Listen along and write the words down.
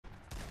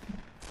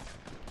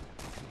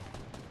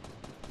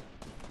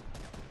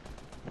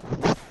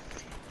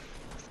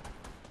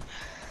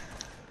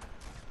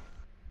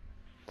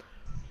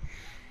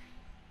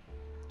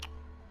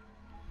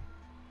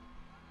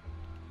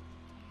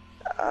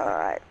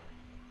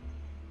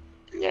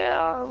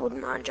I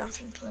wouldn't mind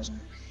jumping Pleasant.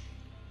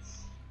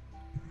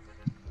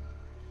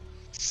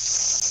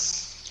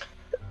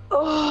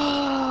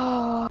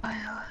 Oh,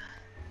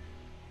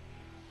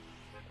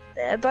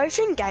 they're both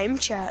in game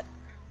chat.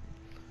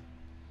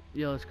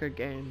 Yeah, let's go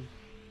game.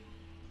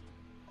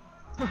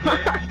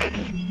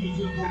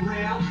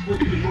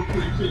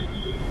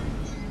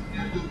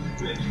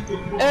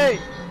 Hey!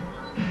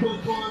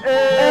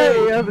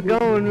 Hey, how's it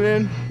going,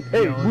 man?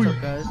 Hey, Yo, what's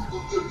up, guys?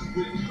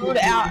 Good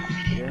out.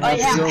 Yeah, Oh, how's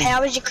it going?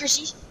 how is your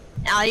Chrissies?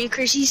 How are you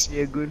Chrissies?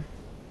 Yeah, good.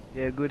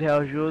 Yeah, good.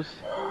 How's yours?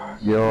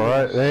 You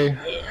alright, hey?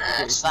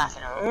 Yeah, it's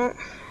fucking alright.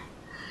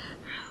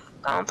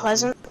 Going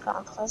Pleasant.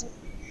 I was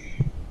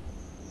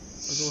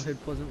all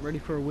head Pleasant, ready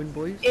for a win,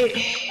 boys. What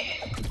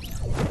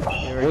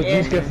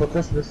did you get for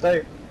Christmas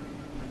Day?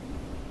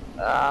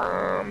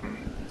 Fucking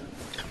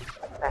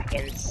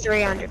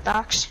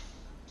 $300.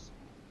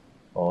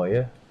 Oh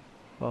yeah?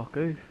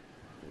 Okay.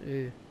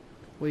 Yeah.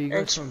 Where you guys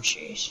And some from?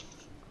 shoes.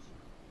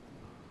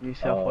 New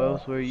South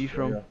Wales, where are you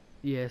from?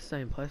 Yeah,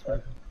 same place,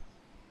 man.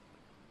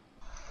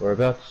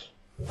 Whereabouts?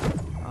 We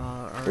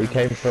Around.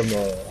 came from,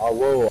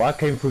 I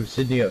came from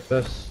Sydney at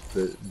first,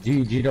 but do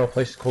you know a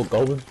place called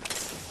Goulburn?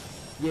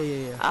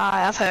 Yeah.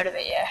 I've heard of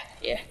it,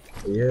 yeah.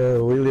 Yeah,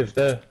 we lived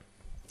there.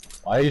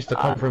 I used to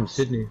come from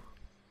Sydney.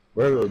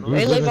 Where, do you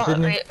We live live in on,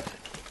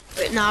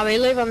 Sydney? we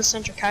live on the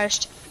Central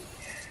Coast.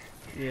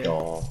 Yeah.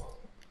 Oh,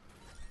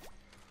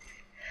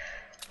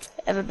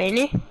 Ever been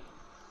here?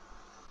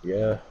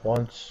 yeah,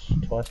 once,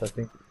 twice I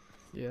think.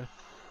 Yeah.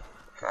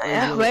 Oh,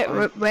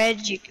 yeah.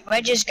 Where'd you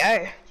just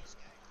go?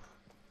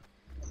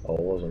 Oh,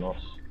 it wasn't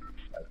us.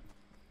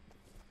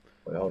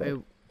 Wait, hold Hey,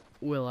 on.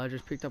 Will, I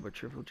just picked up a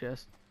triple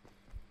chest.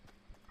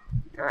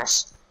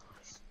 Nice.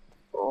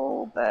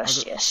 Oh,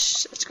 burst,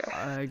 yes. Let's go.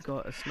 I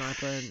got a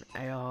sniper,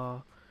 an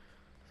AR,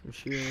 some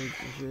shields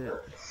and shit.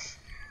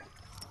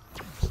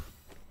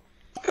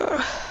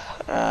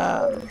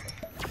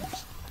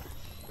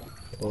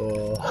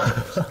 Oh.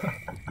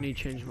 I need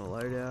to change my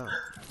loadout.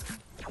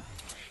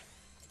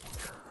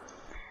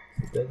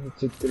 Then you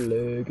took the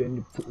leg and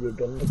you put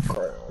it on the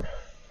ground.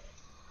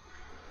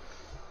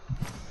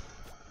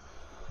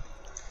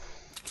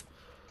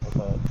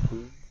 About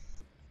 2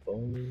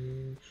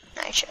 bones.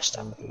 Nice chest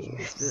up.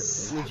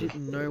 Legit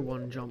no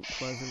one jumped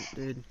Pleasant,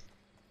 dude.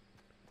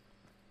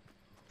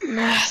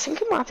 I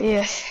think it might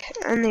be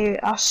only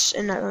us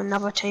and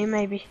another team,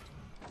 maybe.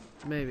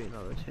 Maybe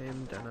another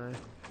team, don't know.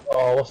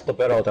 Oh, what's the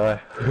bet I'll die?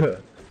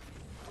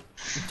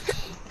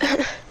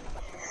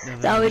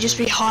 That would just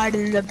be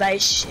hiding in the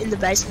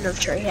basement of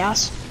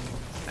Treehouse.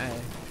 Hey,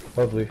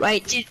 Probably.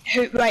 Wait,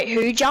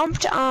 who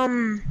jumped?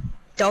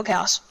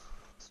 Doghouse.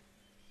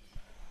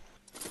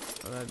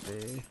 that'd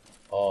be...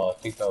 Oh, I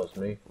think that was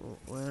me.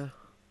 Where?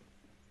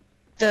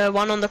 The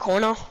one on the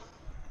corner.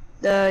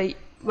 Where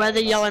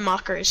the yellow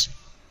marker is.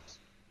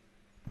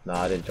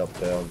 Nah, I didn't jump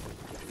down.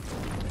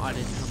 I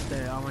didn't jump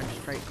there, I went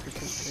straight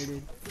Christmas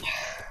tree,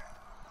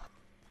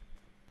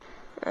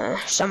 dude.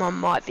 Someone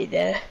might be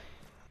there.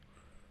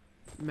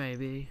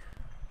 Maybe.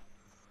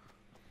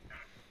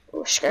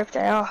 Oh, scoped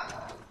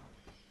out.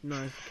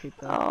 No, keep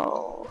that.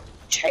 Oh,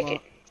 take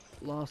it.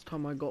 Last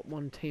time I got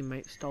one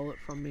teammate stole it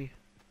from me.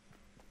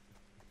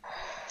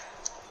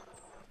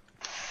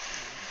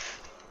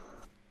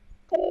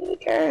 There we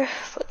go.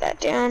 Put that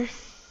down.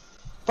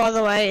 By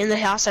the way, in the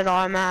house that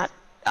I'm at,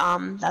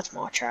 that's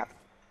my trap.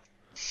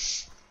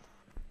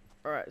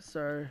 Alright,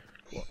 so...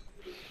 What?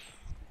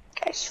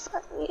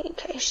 In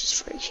case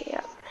she's freaking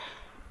out.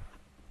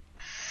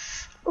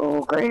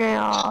 Oh, green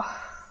AR.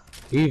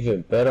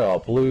 Even better, a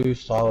blue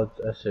silent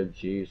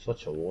SMG,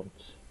 such a want.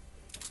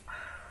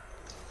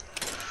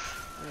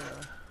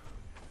 Yeah.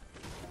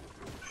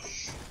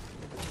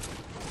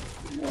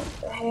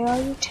 What the hell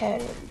are you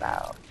telling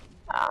about?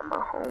 My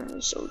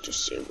homie, so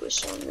just see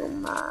what's on your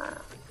mind.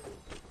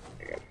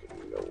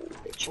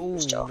 Ooh,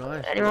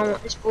 nice. Anyone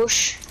want this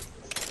bush?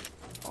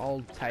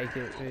 I'll take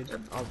it, dude.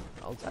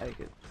 I'll take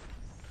it.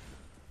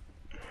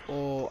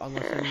 Or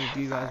unless any of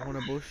you guys want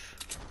a bush.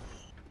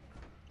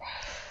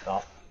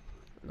 No.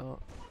 No.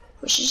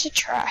 Bushes are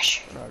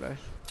trash. Righto.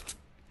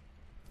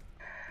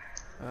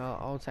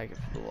 I'll take it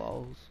for the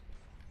lols.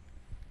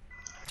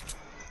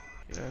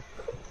 You know.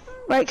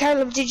 Wait,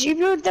 Caleb, did you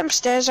build them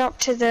stairs up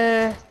to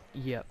the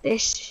Yep.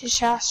 his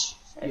house?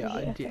 Yeah,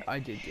 Okay. I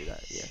did do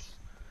that. Yes.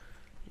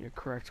 You're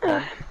correct,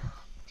 man.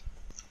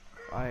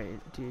 I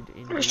did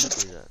indeed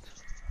do that.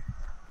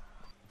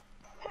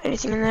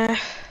 Anything in there?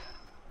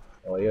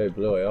 Oh yeah,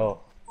 blue AR.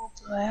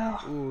 Wow,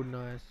 Ooh,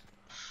 nice.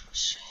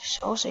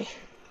 saucy.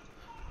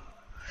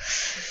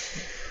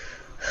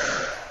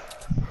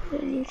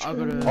 I got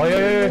a. Oh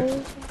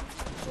yeah.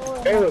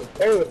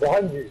 Caleb,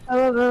 behind you.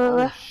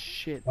 Oh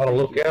shit. Gotta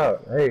look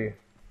out, hey.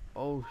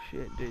 Oh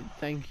shit, dude.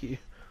 Thank you.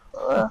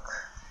 Look.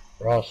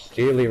 Ross,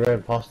 Steely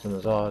ran past him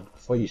as hard.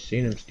 Before you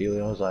seen him, Steely,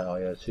 I was like, oh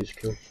yeah, it's his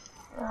kill.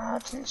 I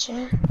didn't see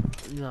it.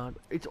 No,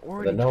 it's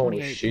already But no one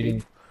 28. was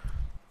shooting.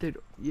 Dude,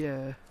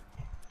 yeah.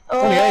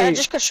 Oh, I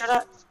just got shot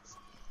at.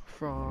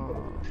 From.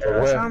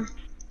 Where?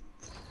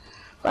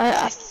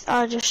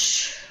 I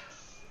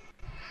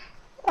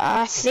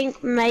I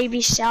think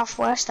maybe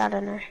southwest, I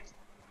don't know.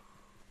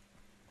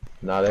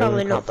 Nah, they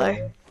Probably wouldn't not come though.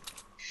 from-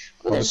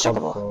 Well, there's a come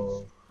soccer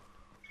ball.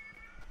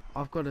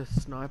 I've got a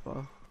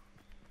sniper.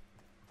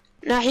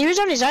 No, he was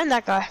on his own,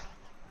 that guy.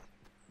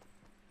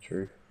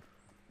 True.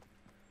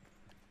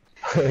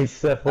 Hey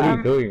Seth, what are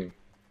you doing?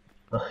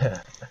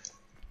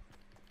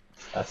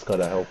 That's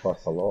gotta help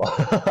us a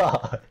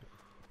lot.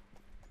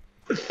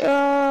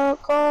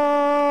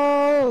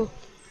 Goal!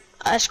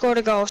 I scored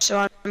a goal,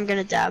 so I'm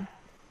gonna dab.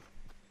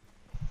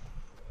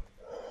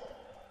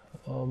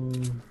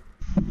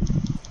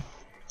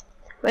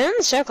 We're in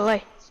the circle, eh?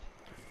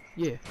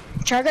 Yeah.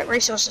 Try to get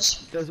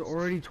resources. There's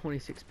already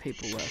 26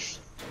 people left.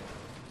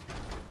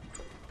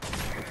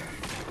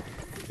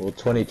 Well,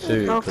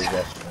 22 because Okay.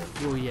 last time.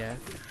 Well, yeah.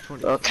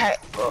 20.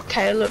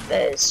 Okay, look,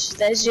 there's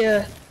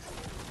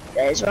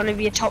one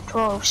of your top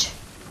 12s.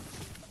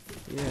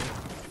 Yeah.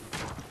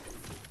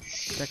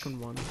 Second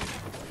one.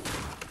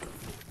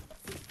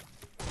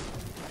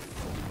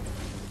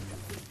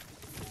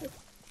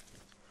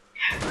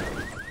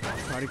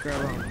 Try to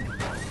grab on.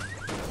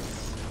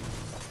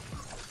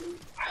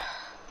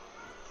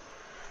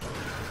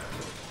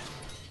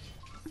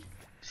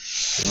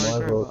 You might as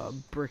Grab well, a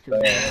brick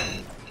as well.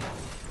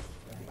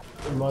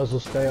 you might as well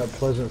stay up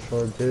Pleasant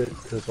for a bit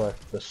because like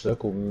the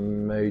circle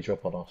may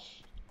drop on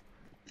us.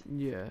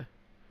 Yeah.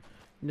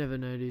 Never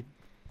know, dude.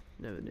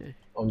 Never knew.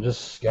 I'm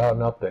just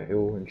scouting up the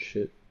hill and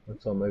shit.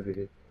 That's why I'm over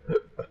here.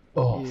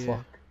 Oh Yeah.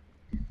 fuck.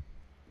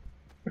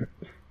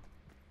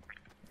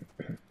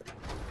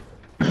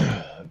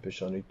 I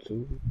wish I need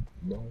to.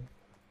 No.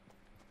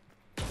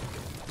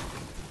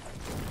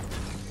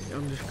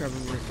 I'm just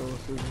grabbing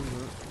resources and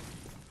that.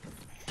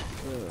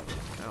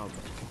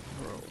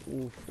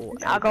 All for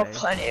I got AK.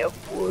 plenty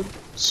of wood,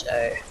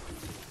 so.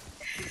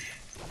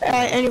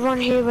 Anyone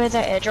here where the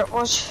airdrop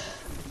was?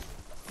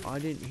 I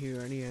didn't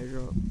hear any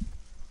airdrop.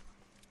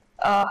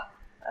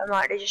 It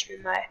might have just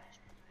been my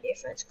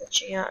earphones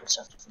glitching out and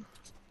stuff.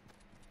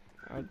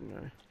 I don't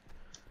know.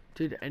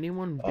 Did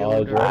anyone Oh,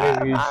 build do up?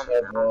 any of you have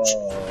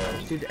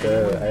Did the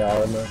anyone?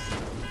 AR in there?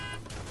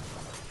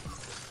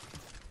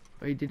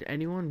 Wait, did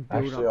anyone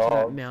build Actually, up to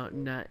I'll- that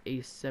mountain at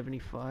East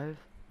 75?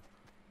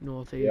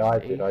 Northeast? Yeah, I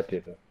did, east? I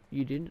did.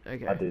 You did?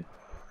 Okay. I did.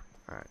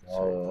 Alright, I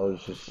so.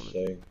 was just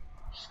saying,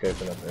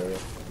 scoping up area.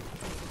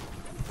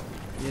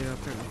 Yeah,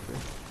 apparently.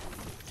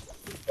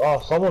 Oh,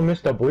 someone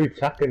missed a blue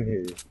tack in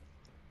here.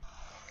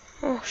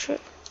 Oh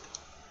shit.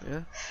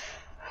 Yeah?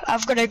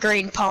 I've got a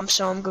green pump,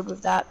 so I'm good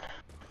with that.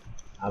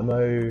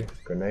 Ammo,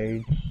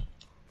 grenades.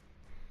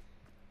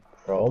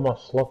 Bro, all my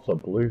slots are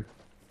blue.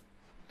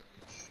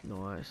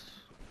 Nice.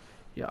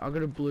 Yeah, I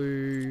got a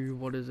blue,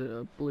 what is it,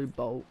 a blue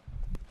bolt.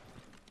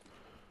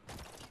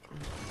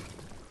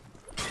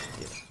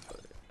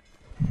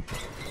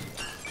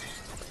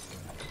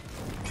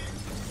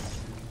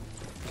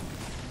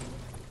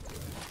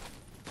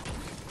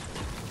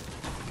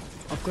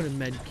 I've got a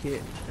med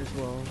kit as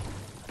well.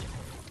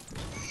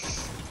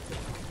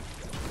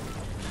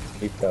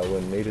 Keep that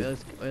when Wait, needed.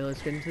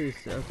 let's get into this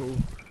circle.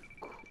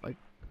 Like,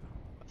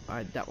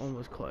 alright, that one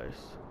was close.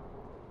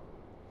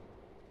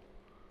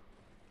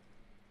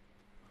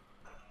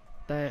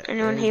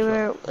 Anyone here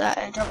where that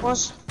airdrop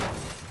was?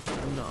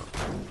 No.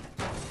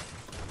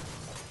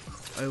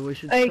 Oh, we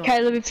should Hey start-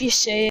 Caleb, if you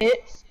see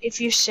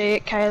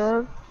it,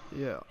 Caleb,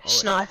 Yeah, I'll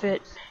snipe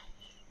it.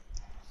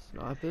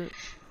 snipe it.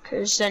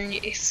 Cause then,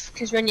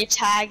 cause when you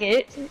tag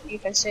it, you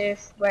can see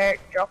where it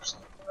drops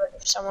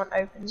if someone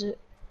opens it.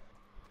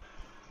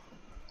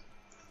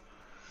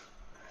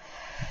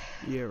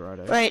 Yeah,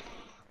 righto. Wait.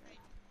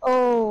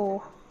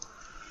 Oh.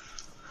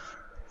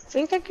 I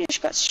think I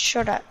just got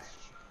shot at.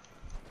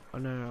 Oh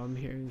no, I'm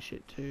hearing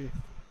shit too.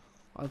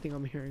 I think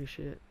I'm hearing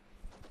shit.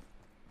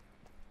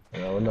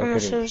 No, we're not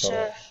Unless getting there's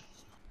shot.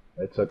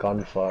 It's a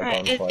gunfire,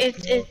 Right,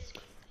 gunfight.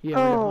 Yeah, we're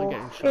oh, definitely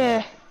getting shot.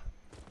 yeah.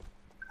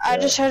 I Yeah.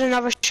 just heard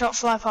another shot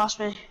fly past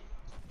me.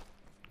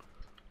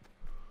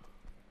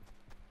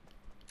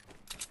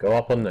 Go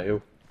up on the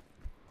hill.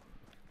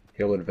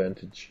 Hill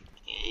advantage.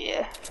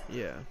 Yeah.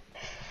 Yeah.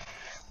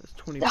 There's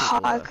 20 The people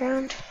high left.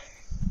 ground.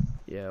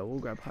 Yeah, we'll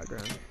grab high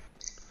ground.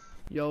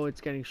 Yo, it's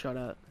getting shot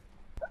at.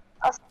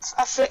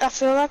 I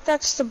feel like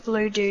that's the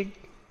blue dude.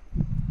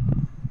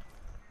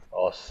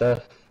 Oh,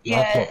 Seth.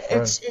 Yeah, That's my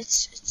friend.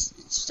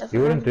 it's definitely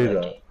You wouldn't the do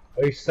blue that.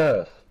 Hey,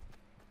 Seth.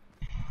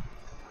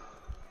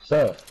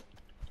 Seth.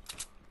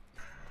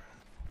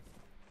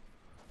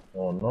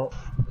 Oh, no.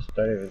 Just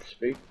don't even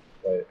speak.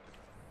 Wait.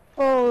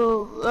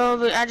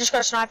 Oh, I just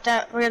got sniped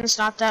at. We're getting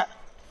sniped at.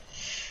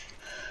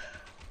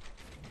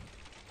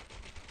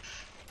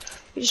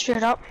 We just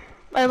picked up.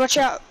 Hey, watch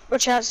out,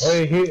 watch out.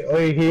 Oh,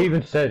 he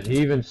even said,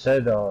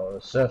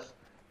 Seth.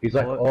 He's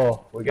like, What?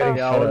 oh, we're getting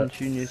Yeah, I shot wasn't at.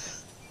 shooting you.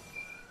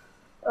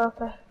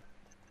 Okay.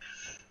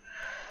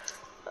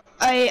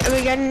 Are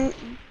we getting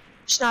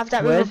sniped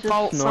at Where's with a the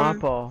bolt from...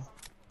 sniper?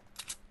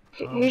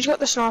 Who's got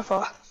the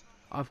sniper?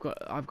 I've got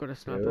a Yeah,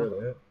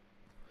 sniper. yeah.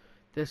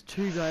 There's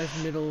two guys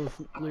middle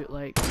of Loot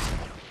Lake.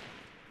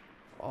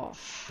 Oh,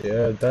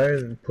 Yeah,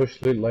 don't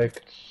push Loot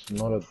Lake. It's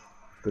not a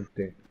good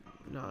thing.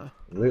 No.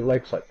 Loot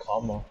Lake's like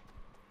calmer.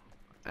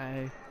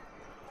 A.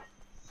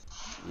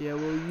 Yeah,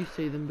 well, you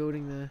see them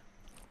building there.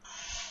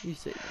 You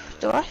see them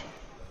Do there. I?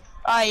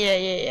 Oh yeah.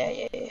 Yeah,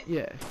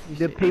 you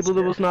The see people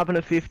that them. were sniping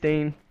at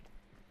 15.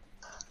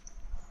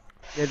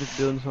 They're just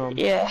building some.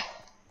 Yeah.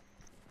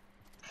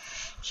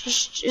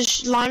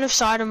 Just line of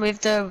sight and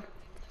with the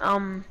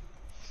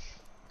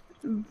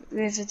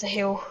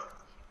hill.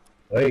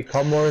 Hey,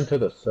 come more into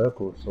the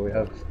circle so we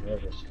have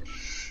nervous.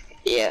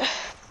 Yeah.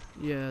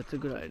 Yeah, it's a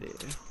good idea.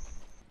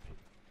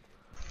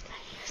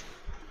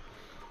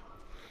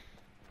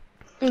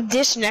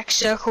 This next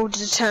circle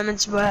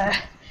determines where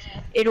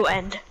it'll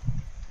end.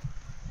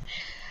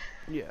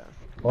 Yeah.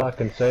 All I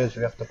can say is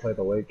we have to play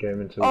the late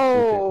game until we see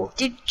Oh, people.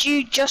 did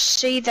you just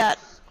see that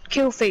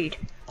kill feed?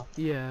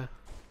 Yeah.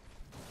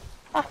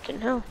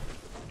 Fucking hell.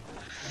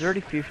 There's already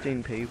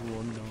 15 people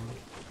on there.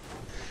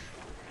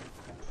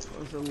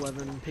 There's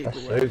 11 people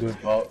That's left. so good.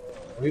 Oh,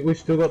 we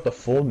still got the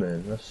 4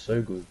 man. That's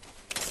so good.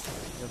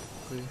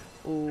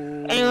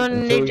 Ooh. Anyone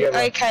Until need? we get Oh,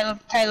 like-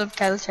 Caleb,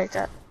 take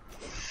that.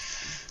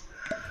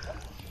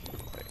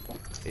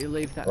 You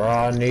leave that. Bro,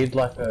 I need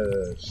like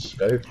a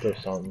scope or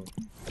something.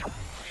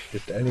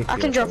 Just anything. I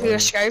can at drop the you a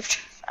moment. scoped.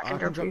 I can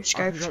drop you a I can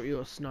scoped. drop you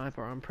a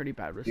sniper. I'm pretty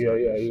bad with Yeah,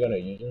 snipers. you're gonna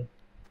use it.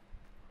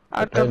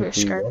 I'll drop you a Depends,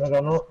 do you scope. want it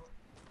or not?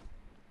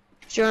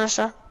 Do you want a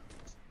sir?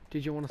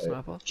 Did you want a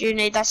sniper? Do you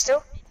need that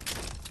still?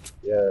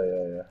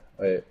 Yeah.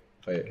 Wait,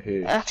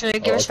 here. Actually,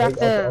 give I'll us back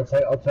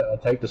the I'll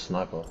take the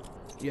sniper.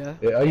 Yeah.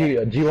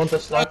 Yeah, do you want the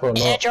sniper or not?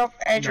 airdrop.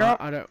 No,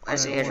 I don't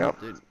Where's the want airdrop?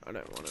 it, dude. I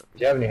don't want it. Do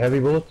you have any heavy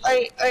bullets?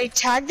 Wait,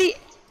 tag the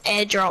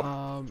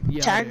airdrop.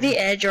 Yeah. Tag the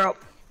airdrop.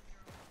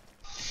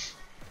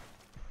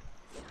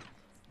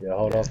 Yeah,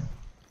 hold up.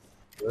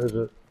 Where is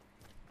it?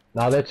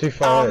 Nah, they're too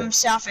far away.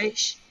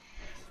 Southeast.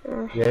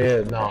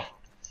 Yeah, nah.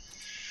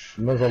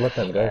 You might as well let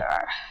them go.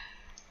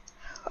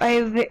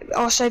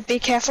 Also, be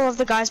careful of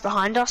the guys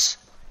behind us.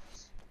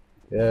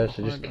 Yeah,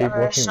 so just keep They're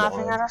watching sniping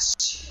at behind.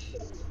 us.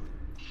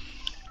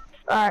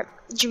 Alright,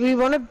 do we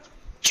want to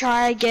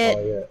try get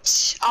Oh,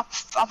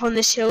 yeah. up on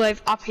this hill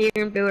up here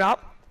and build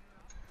up?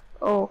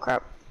 Oh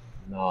crap.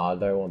 Nah, I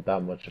don't want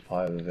that much of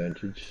high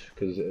advantage.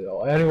 Because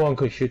anyone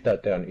could shoot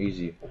that down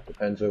easy.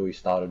 Depends where we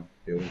started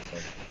building from.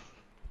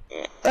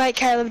 Wait,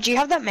 Caleb, do you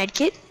have that med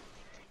kit?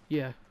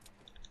 Yeah.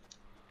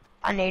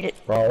 I need it.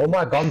 Bro, all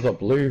my guns are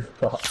blue.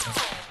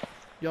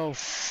 Yo.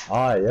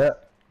 Ah, yeah.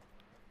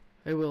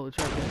 Hey, Will, it's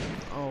right there.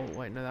 Oh,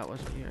 wait, no, that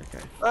wasn't you.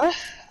 Okay. What?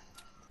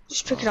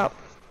 Just pick it up.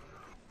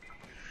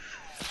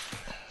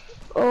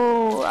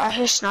 Oh, I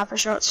hear sniper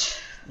shots.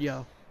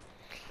 Yo.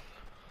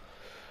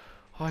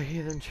 I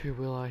hear them too,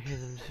 Will. I hear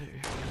them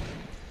too.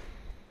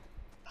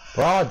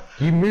 Bro,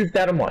 you moved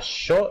out of my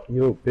shot,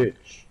 you little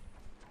bitch.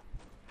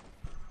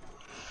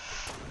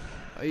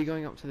 Are you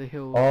going up to the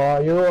hill? Oh,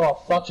 you are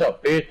such a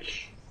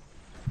bitch.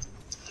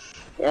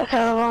 Yeah,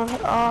 Caleb.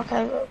 Oh,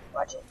 okay.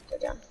 Watch it. Go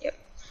down. Yep.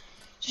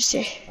 Just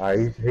here.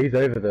 Alright, he's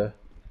over there.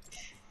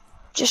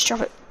 Just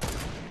drop it.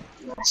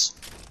 Nice.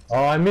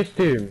 Oh, I missed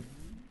him.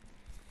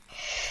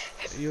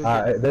 You'll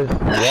get-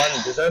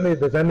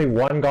 There's only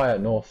one guy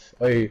at north.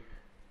 Hey,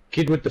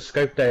 kid with the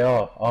scope they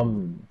are.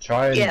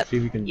 Try and Yep. see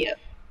if we can Yep.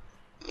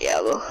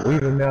 Yeah, well.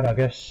 leave him out, I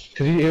guess.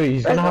 Cause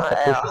he's gonna have to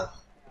push Yeah. us.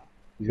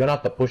 He's gonna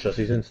have to push us.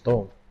 He's in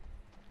storm.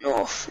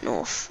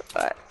 North.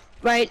 Right.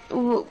 Right.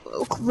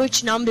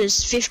 Which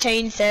numbers?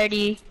 15,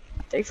 30,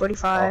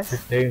 345.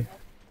 15.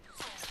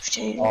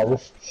 15. Oh, we're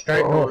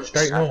straight Oh, north,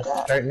 straight it's not north,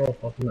 that. straight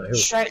north, up on that hill.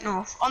 Straight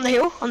north. On the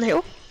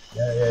hill.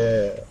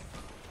 Yeah.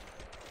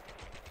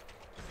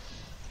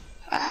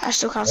 I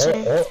still can't see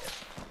him.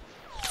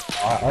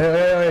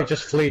 Oh,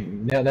 just flee.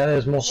 Now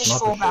there's more Just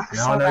sniper fall back,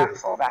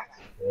 shots. fall back.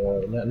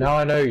 Now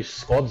I know his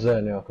squad's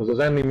there now, because there's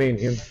only me and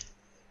him.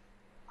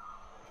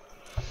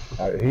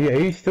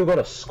 He's still got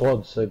a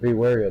squad, so be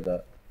wary of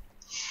that.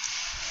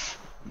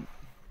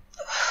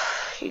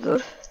 You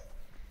good?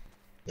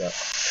 Yeah.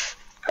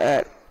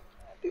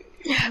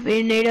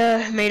 We need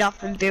to meet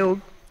up and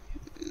build.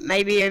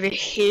 Maybe over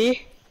here.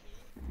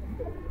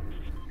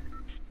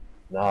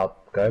 Nah,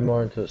 go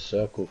more into the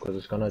circle, because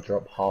it's gonna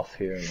drop half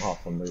here and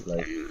half on Loot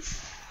Lake.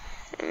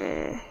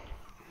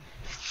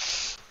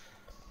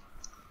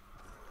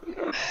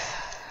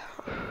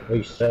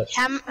 We set.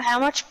 How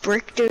much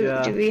brick do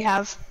we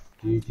have?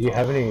 Do you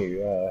have any,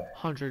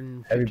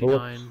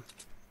 159.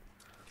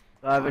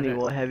 I have I any don't-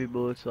 more heavy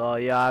bullets? Oh,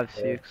 yeah, I have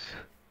 6.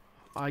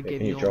 I gave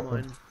can you you all drop 'em?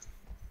 mine.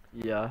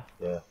 Yeah.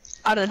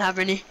 I don't have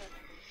any.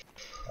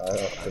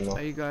 I'm not,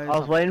 Are you guys? I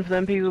was waiting for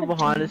them people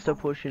behind us to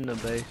push in the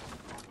base.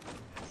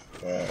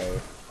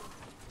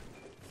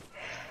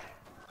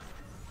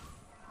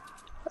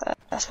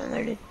 That's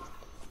unloaded.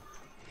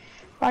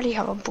 Why do you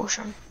have a bush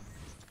on?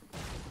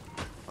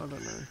 I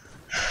don't know.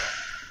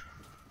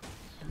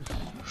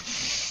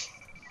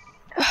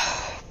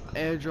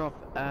 Airdrop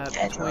at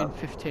between Airdrop.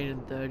 15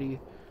 and 30.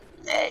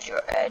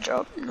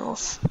 Airdrop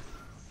north.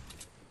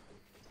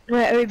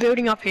 Wait, are we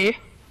building up here?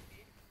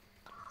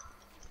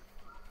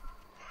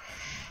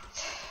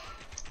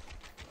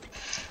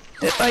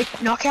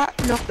 Like, knockout?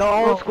 The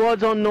whole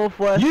squad's on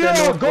northwest. Yeah,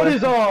 they're I got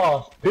his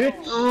northwest. ass,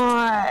 bitch.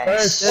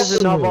 Nice.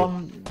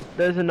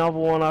 There's another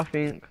one, I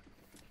think.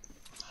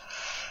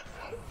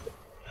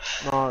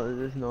 No,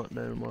 there's not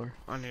no more.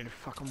 I need to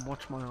fucking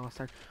watch my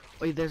ass out.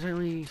 Wait, there's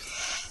only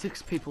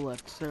 6 people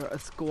left, so a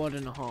squad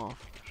and a half.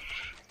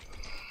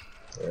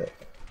 Yeah.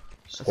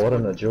 Squad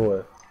and a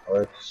duo.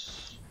 Or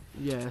it's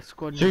Yeah,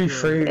 squad and two a duo.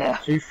 free, Yeah.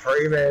 two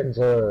Freemans,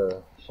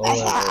 solo.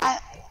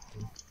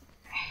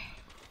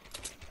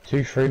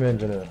 Two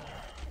Freemans and a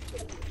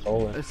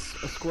solo. A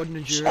squad and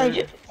a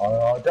duo.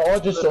 So, I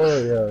just saw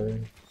it, yeah.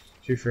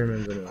 Two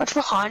Freemans and a. what's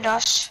behind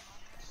us?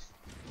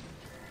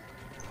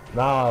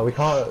 Nah, we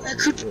can't.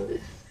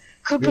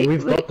 Could We- we,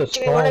 we've got the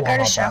do we want to spawn go on to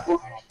our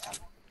circle?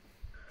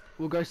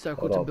 We'll go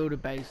circle Hold to up. build a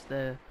base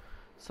there,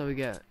 so we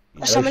get.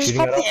 Someone just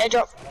shooting popped the at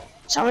airdrop.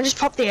 Someone just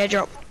popped the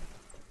airdrop.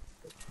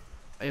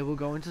 Yeah, we'll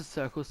go into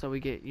circle so we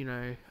get, you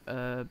know,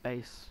 a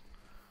base.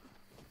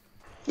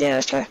 Yeah,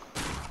 let's go.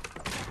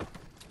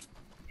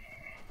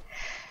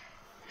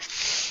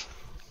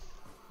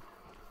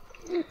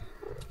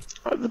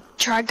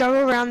 Try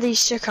go around the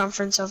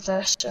circumference of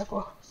the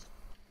circle.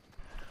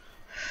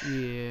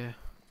 Yeah.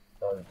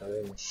 I'm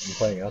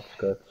playing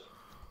outskirts.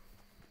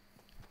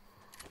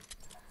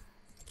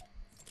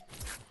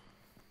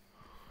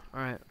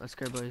 Alright, let's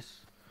go, boys.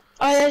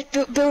 Oh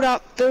yeah,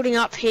 building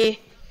up here.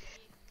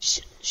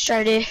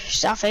 Straight here,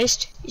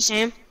 southeast. You see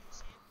him?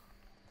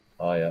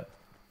 Oh yeah.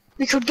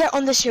 We could get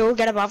on this hill,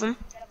 get above him.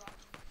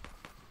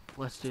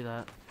 Let's do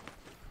that.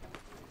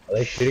 Are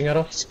they shooting at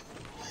us?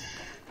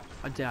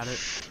 I doubt it.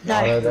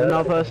 No. There's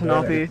no person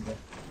up here.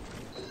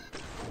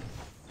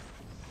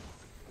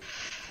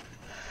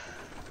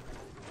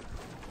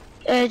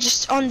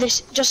 Just on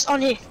this, just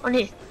on here,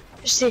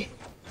 just here.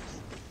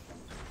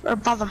 Or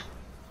above them,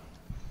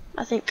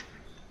 I think.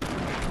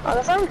 Oh,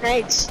 they're throwing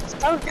grenades.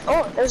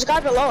 Oh, there's a guy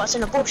below us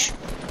in a bush.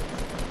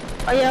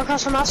 Oh yeah,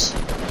 across from us.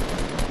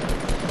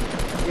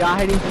 Yeah, I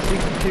hit him for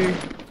 62.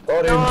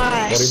 Got him.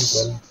 Nice.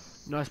 Got him.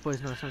 Nice,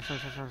 boys. Nice.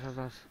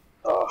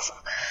 Oh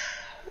fuck.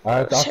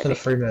 Alright, after the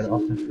Freeman,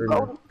 after the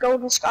Freeman.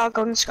 Golden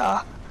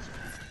scar.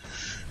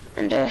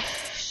 And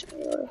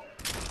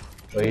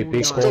Hey,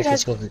 be Dude,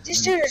 cautious.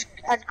 this dude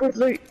had good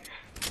loot.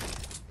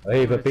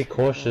 Hey, but be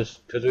cautious,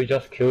 cause we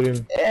just killed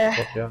him. Yeah.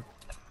 Watch out.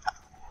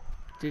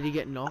 Did he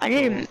get knocked? I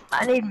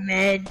need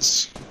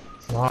meds.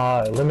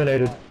 Nah,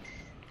 eliminated.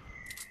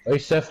 Hey,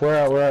 Seth,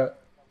 where at?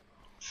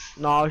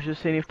 No, I was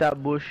just seeing if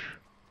that bush.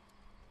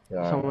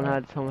 Yeah, Someone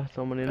alright. had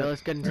someone in Okay, it.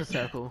 let's get into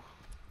circle.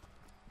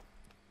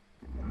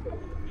 We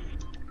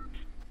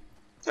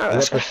Alright, got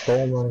let's the go.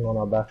 storm running on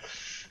our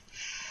backs.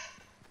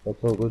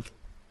 That's all good.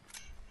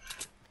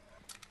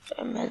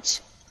 Meds.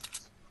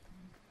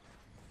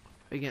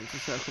 We get into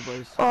circle,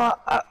 boys. Oh,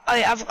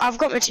 I've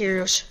got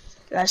materials,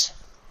 guys.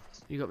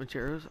 You got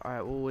materials?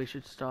 Alright, well, we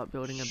should start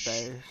building a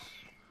base.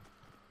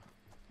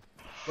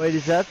 Wait,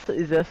 is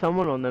there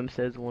someone on them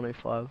says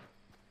 105?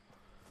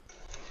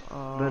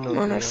 Don't know.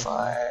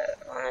 105.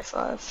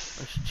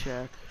 Let's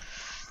check.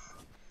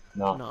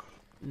 Nah.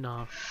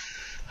 No.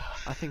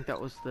 I think that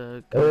was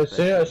the. As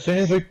soon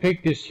as we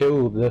pick this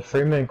hill, the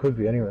Freeman could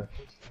be anywhere.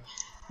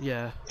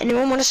 Yeah.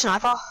 Anyone want a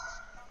sniper?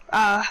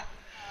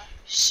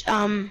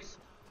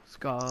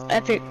 Scar.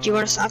 Epic, do you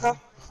want a sniper?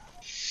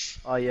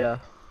 Oh yeah.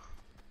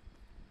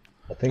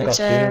 I think It's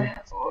I see him.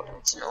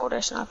 it's an auto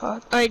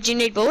sniper. Oh, do you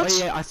need Oh bullets?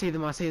 yeah, I see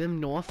them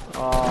north.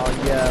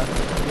 Oh yeah.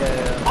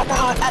 At the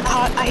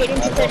heart, I hit him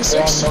for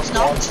 36, he's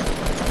knocked.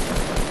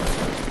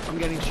 I'm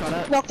getting shot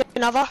at. Knocked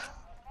another.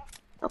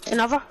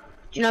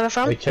 Do you know where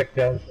from? We check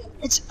down.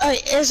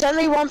 There's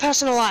only one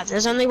person alive.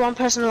 There's only one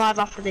person alive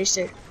after these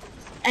two.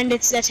 And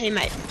it's their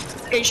teammate.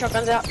 Get your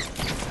shotguns out.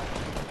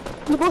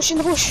 In the bush.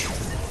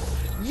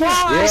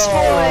 Nice,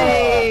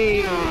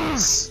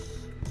 boys!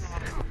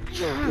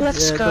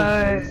 Let's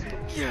go.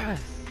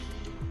 Yes.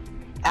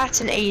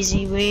 That's an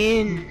easy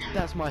win.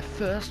 That's my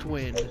first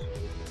win.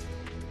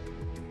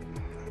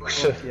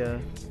 Yeah.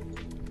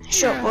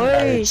 Sure,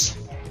 boys.